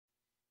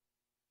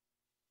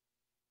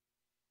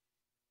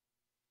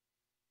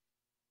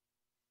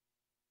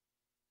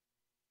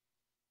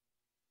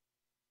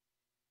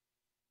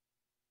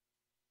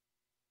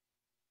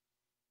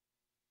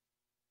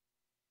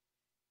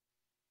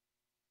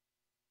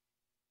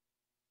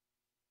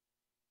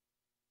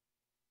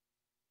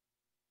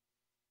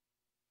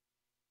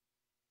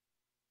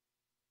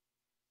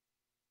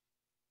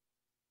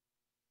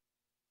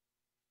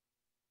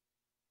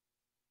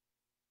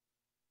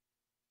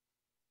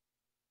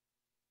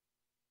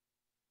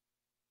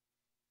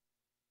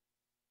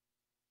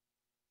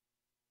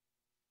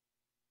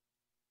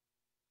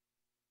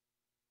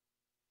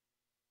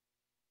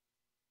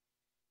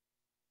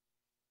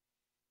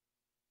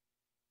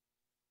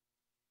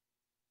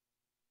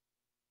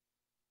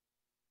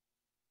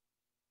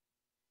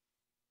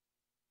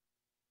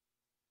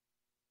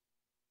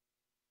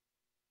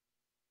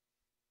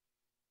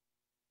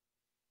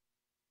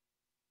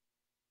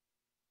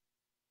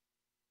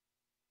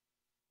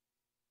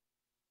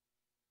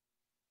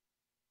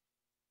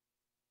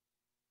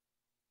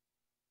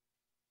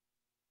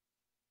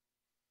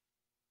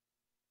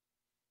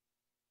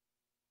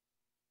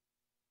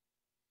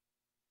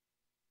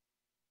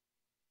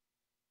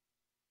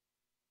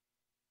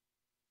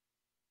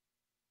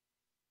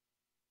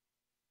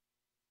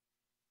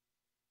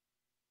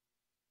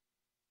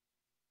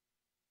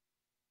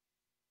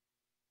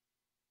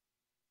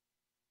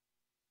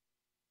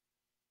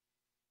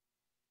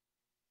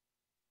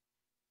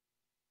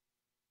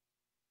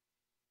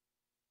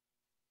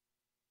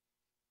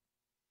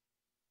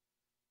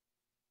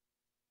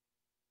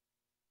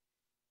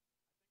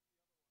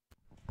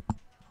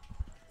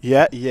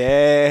Yeah,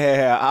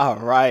 yeah. All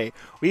right.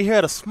 We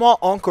had a small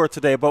encore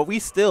today, but we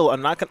still are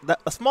not gonna,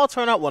 a small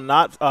turnout will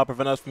not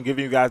prevent us from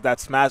giving you guys that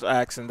smash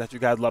action that you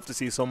guys love to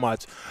see so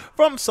much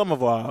from some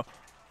of our.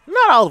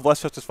 Not all of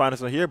Westchester's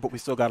finest are here, but we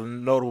still got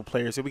notable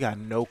players here. We got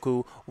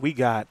Noku, we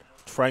got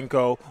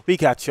Franco, we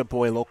got your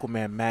boy local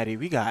man Matty,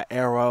 we got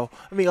Arrow,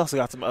 and we also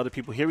got some other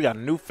people here. We got a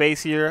new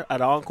face here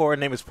at Encore. Her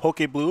name is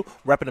PokeBlu,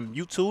 repping a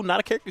Mewtwo. Not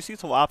a character you see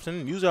so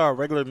often. Usually our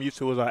regular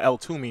Mewtwo is our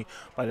L2me,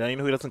 but you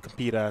know he doesn't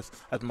compete as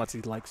much as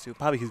he likes to.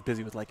 Probably he's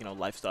busy with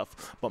life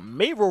stuff. But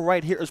Mayyro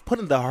right here is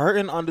putting the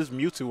hurting on this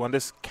Mewtwo, on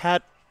this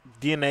cat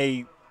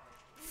DNA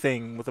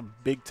thing with a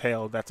big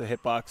tail that's a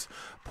hitbox.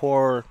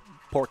 Poor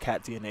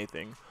cat DNA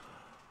thing.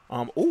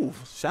 Ooh,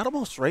 Shadow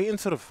Ball straight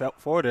into the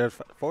forward air.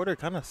 Forward air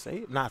kind of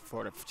safe. Not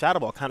forward air. Shadow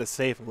Ball kind of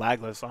safe and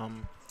lagless.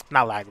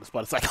 Not lagless,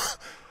 but it's like,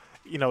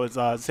 you know, it's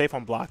safe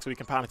on block, so we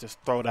can kind of just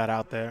throw that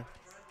out there.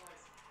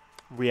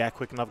 React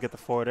quick enough, get the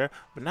forward air.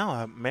 But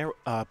now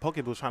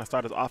PokeBlu trying to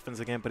start his offense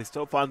again, but he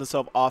still finds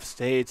himself off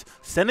stage,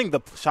 sending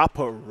the shot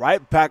put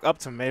right back up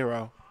to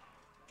Mayyro.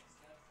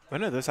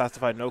 Winner of this has to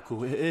fight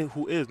Noku,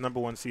 who is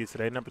 #1 seed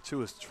today.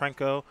 #2 is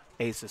Trenko.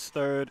 Ace is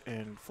 3rd,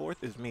 and 4th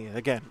is me.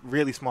 Again,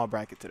 really small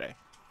bracket today.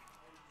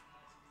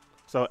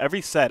 So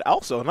every set,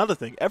 also another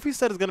thing, every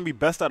set is going to be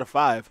best out of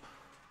 5.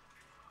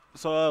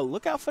 So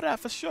look out for that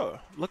for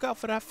sure. Look out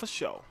for that for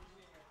sure.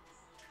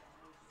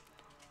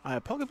 All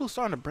right, PokeBlu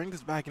starting to bring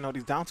this back. You know,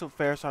 these down to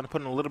fair, starting to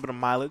put in a little bit of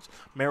mileage.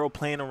 Mayyro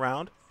playing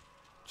around,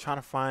 trying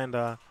to find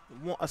a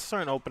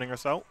certain opening or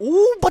so.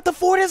 Ooh, but the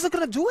forward isn't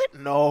going to do it?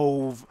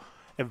 No.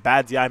 If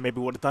Bad DI maybe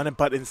would have done it,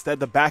 but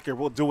instead the backer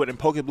will do it, and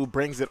PokeBlu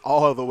brings it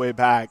all the way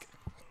back.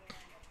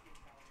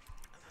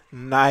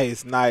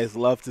 Nice, nice.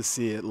 Love to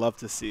see it. Love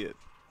to see it.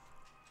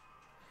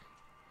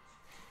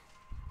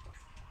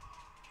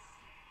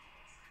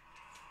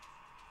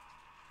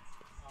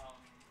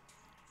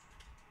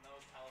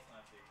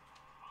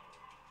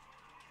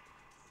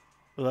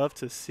 Love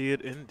to see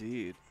it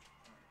indeed.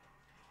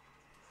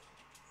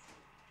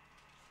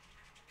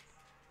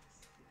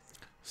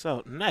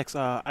 So next,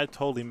 I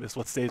totally missed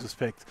what stage was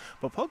picked,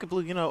 but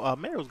PokeBlu, you know,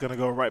 Mayro's gonna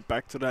go right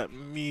back to that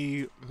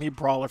me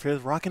brawler of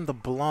his, rocking the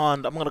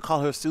blonde. I'm gonna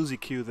call her Susie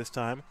Q this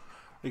time.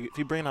 If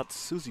you bring out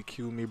Susie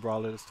Q, me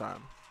brawler this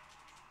time,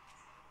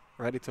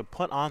 ready to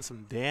put on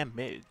some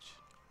damage.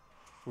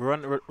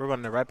 We're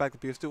running it right back to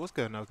PS2. What's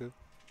good, Noku?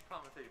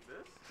 Commentate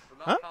this?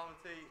 But not Huh?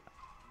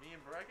 commentate me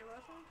and bracket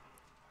last week?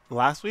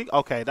 Last week?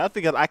 Okay, that's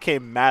because I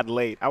came mad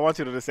late. I want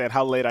you to understand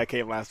how late I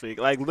came last week.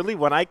 Like, literally,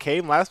 when I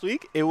came last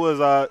week, it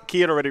was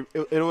key had already.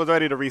 It was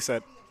ready to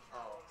reset. Oh,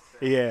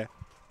 same. Yeah.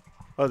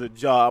 Was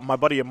it my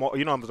buddy? You know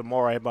him as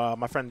Amore, but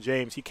my friend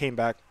James, he came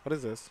back. What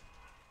is this?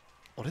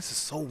 Oh, this is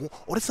so.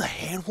 Oh, this is a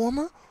hand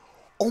warmer.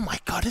 Oh my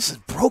God, this is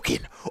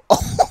broken.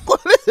 Oh,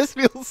 this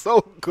feels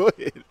so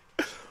good.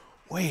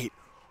 Wait.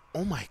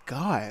 Oh my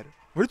God.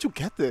 Where did you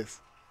get this?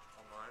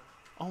 Online.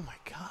 Oh my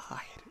God.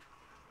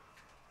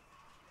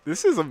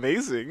 This is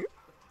amazing.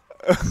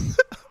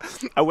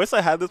 I wish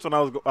I had this when I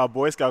was a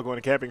Boy Scout going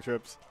to camping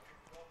trips.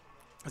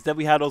 Instead,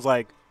 we had those,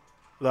 like,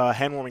 the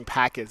hand warming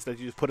packets that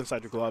you just put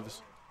inside your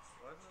gloves.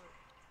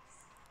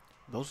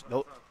 Those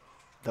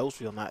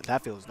feel nice.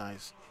 That feels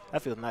nice.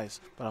 That feels nice.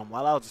 But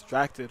while I was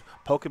distracted,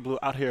 PokeBlu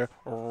out here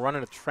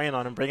running a train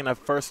on him, bringing that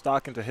first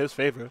stock into his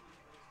favor.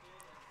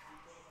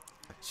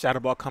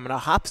 Shadow Ball coming out,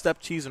 hop, step,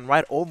 cheesing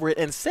right over it,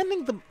 and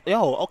sending the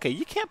okay,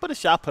 you can't put a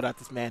shot put at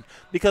this man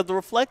because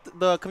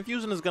the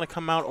confusion is gonna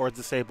come out or it's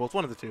disabled. It's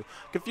one of the two.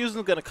 Confusion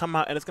is gonna come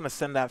out and it's gonna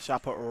send that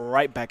shot put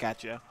right back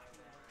at you.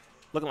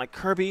 Looking like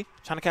Kirby,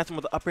 trying to catch him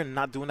with the upper and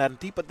not doing that in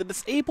deep, but the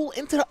disable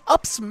into the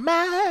up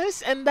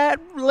smash, and that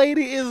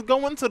lady is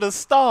going to the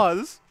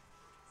stars.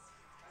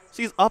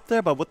 She's up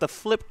there, but with the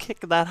flip kick,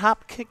 that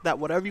hop kick, that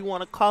whatever you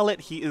want to call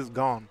it, he is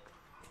gone.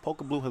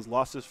 PokeBlu has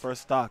lost his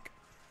first stock.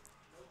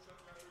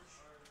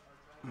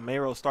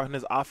 Mayyro starting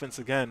his offense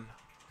again.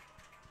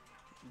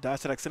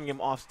 Dash attack sending him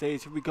off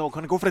stage. Here we go.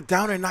 Gonna go for the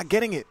downer and not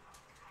getting it.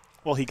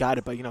 Well, he got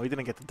it, but, you know, he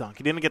didn't get the dunk.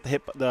 He didn't get the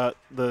hit,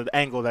 the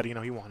angle that, you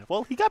know, he wanted.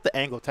 Well, he got the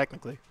angle,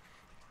 technically.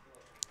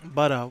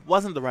 But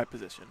wasn't the right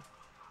position.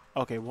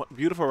 Okay, what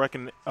beautiful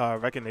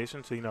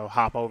recognition to, you know,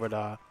 hop over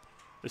the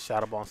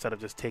Shadow Ball instead of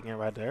just taking it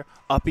right there.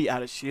 Uppy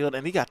out of shield,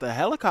 and he got the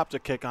helicopter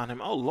kick on him.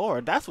 Oh,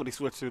 Lord, that's what he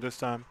switched to this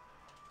time.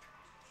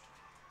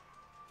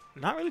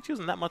 Not really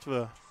choosing that much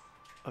of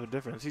a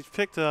difference. He's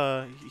picked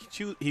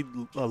he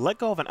let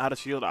go of an out of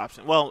shield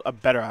option. Well, a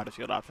better out of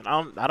shield option.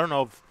 I don't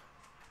know if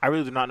I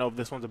really do not know if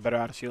this one's a better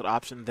out of shield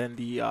option than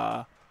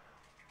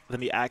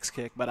the axe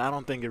kick, but I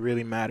don't think it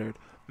really mattered.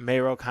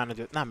 Mayyro kind of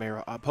just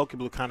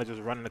PokeBlu kind of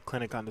just running the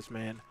clinic on this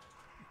man,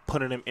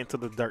 putting him into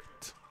the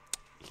dirt.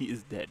 He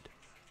is dead.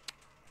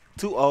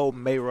 2-0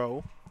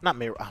 Mayyro. Not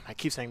Mayyro. I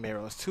keep saying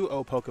Mayyro. It's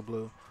 2-0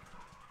 PokeBlu.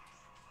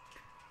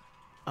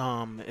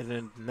 And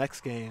then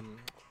next game.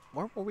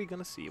 What are we going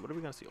to see? What are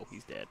we going to see? Oh,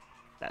 he's dead.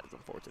 That is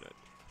unfortunate.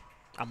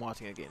 I'm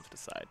watching a game to the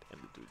side,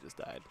 and the dude just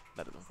died.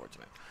 That is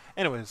unfortunate.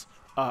 Anyways,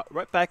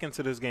 right back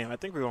into this game. I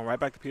think we're going right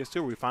back to PS2.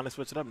 Where we finally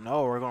switched it up.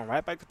 No, we're going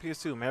right back to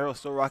PS2. Mayro's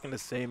still rocking the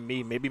same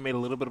me. Maybe made a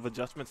little bit of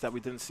adjustments that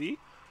we didn't see.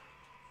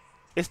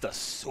 It's the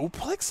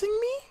suplexing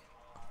me?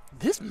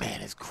 This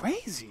man is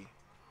crazy.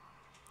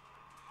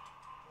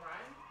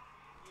 Ryan,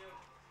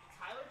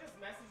 Tyler just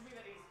messaged me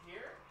that he's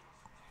here,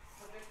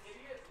 but this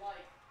idiot,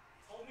 like,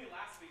 told me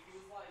last week, he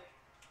was like,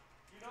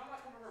 I'm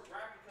not coming for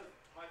Brad because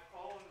my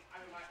phone,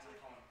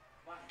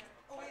 my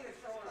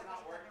controller's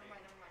not working.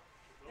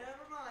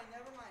 Never mind,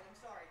 I'm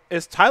sorry.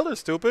 Is Tyler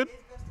stupid?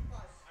 It's best of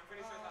us. I'm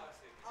pretty sure Tyler's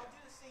stupid. I'll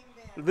do the same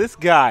dance. This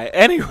guy.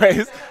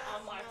 Anyways.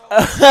 On my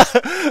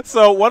phone.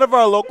 So one of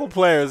our local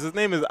players, his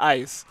name is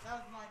Ice,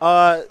 That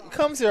was my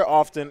comes here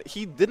often.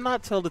 He did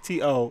not tell the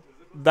TO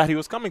that he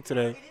was coming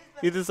today.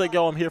 He's just like,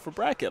 yo, I'm here for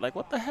bracket. Like,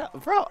 what the hell?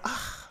 Bro,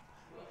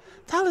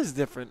 Tyler's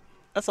different.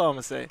 That's all I'm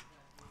going to say.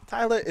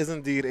 Tyler is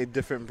indeed a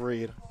different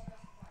breed.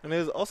 And it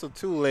is also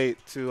too late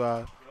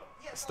to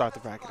start the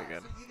bracket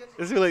again.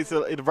 It's too late.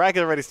 The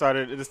bracket already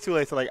started. It is too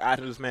late to like add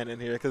this man in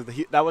here because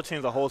that would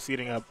change the whole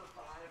seating up.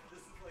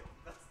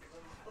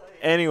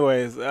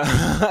 Anyways,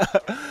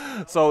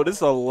 so this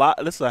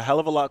is a hell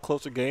of a lot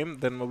closer game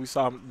than what we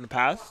saw in the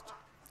past,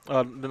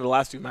 than the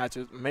last two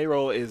matches.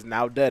 Mayyro is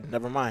now dead.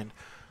 Never mind.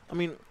 I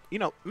mean,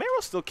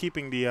 Mayro's still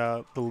keeping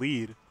the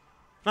lead.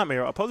 Not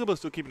Mayyro. PokeBlu is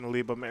still keeping the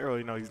lead, but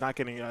Mayyro, he's not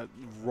getting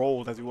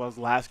rolled as he was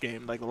last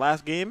game. Like the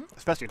last game,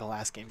 especially the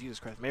last game.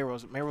 Jesus Christ,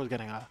 Mayro's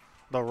getting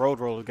the road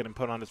roller getting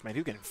put on this man.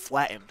 He's getting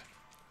flattened.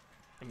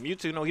 And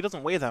Mewtwo, he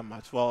doesn't weigh that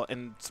much. Well,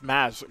 in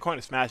Smash,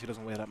 according to Smash, he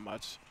doesn't weigh that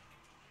much.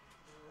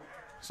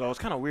 So it's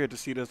kind of weird to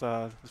see this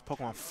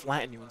Pokemon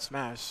flatten you in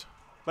Smash.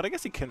 But I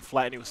guess he can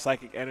flatten you with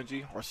Psychic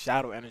Energy or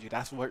Shadow Energy.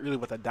 That's really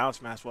what the down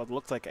smash was. It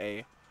looks like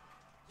a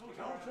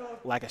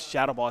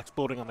Shadow Ball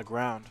exploding on the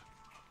ground.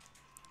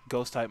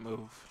 Ghost type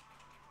move.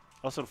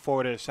 Also the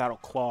forwarded Shadow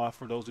Claw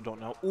for those who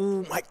don't know.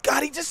 Oh my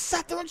god, he just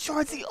sat there and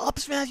charged the up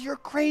smash. You're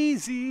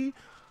crazy.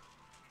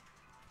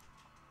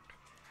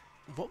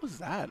 What was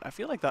that? I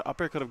feel like that up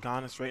air could have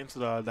gone straight into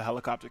the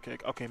helicopter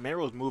kick. Okay,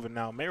 Mayro's moving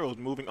now. Mayro's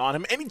moving on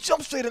him, and he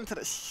jumps straight into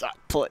the shot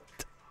put.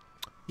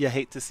 You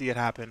hate to see it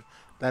happen.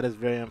 That is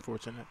very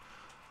unfortunate.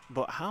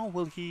 But how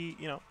will he,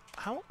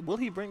 how will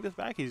he bring this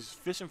back? He's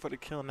fishing for the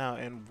kill now,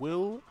 and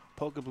will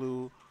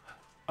PokeBlu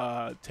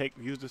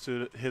use this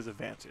to his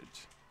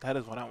advantage? That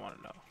is what I want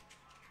to know.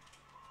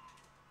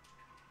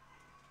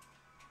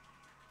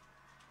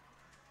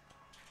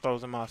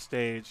 Throws him off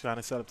stage, trying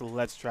to set up the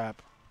ledge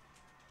trap.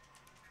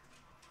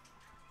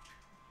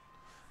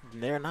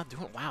 Nair not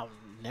doing wow.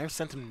 Nair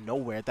sent him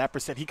nowhere. At that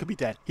percent, he could be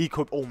dead. He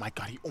could. Oh my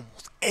god, he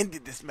almost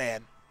ended this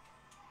man.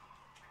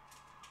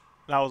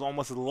 That was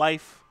almost his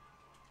life.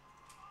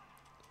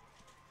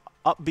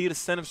 Up B to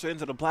send him straight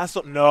into the blast.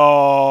 No,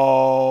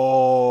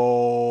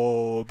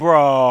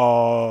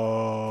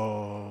 bro.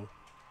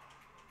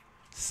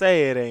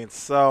 Say it ain't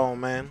so,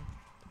 man.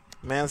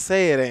 Man,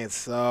 say it ain't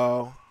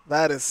so.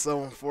 That is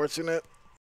so unfortunate.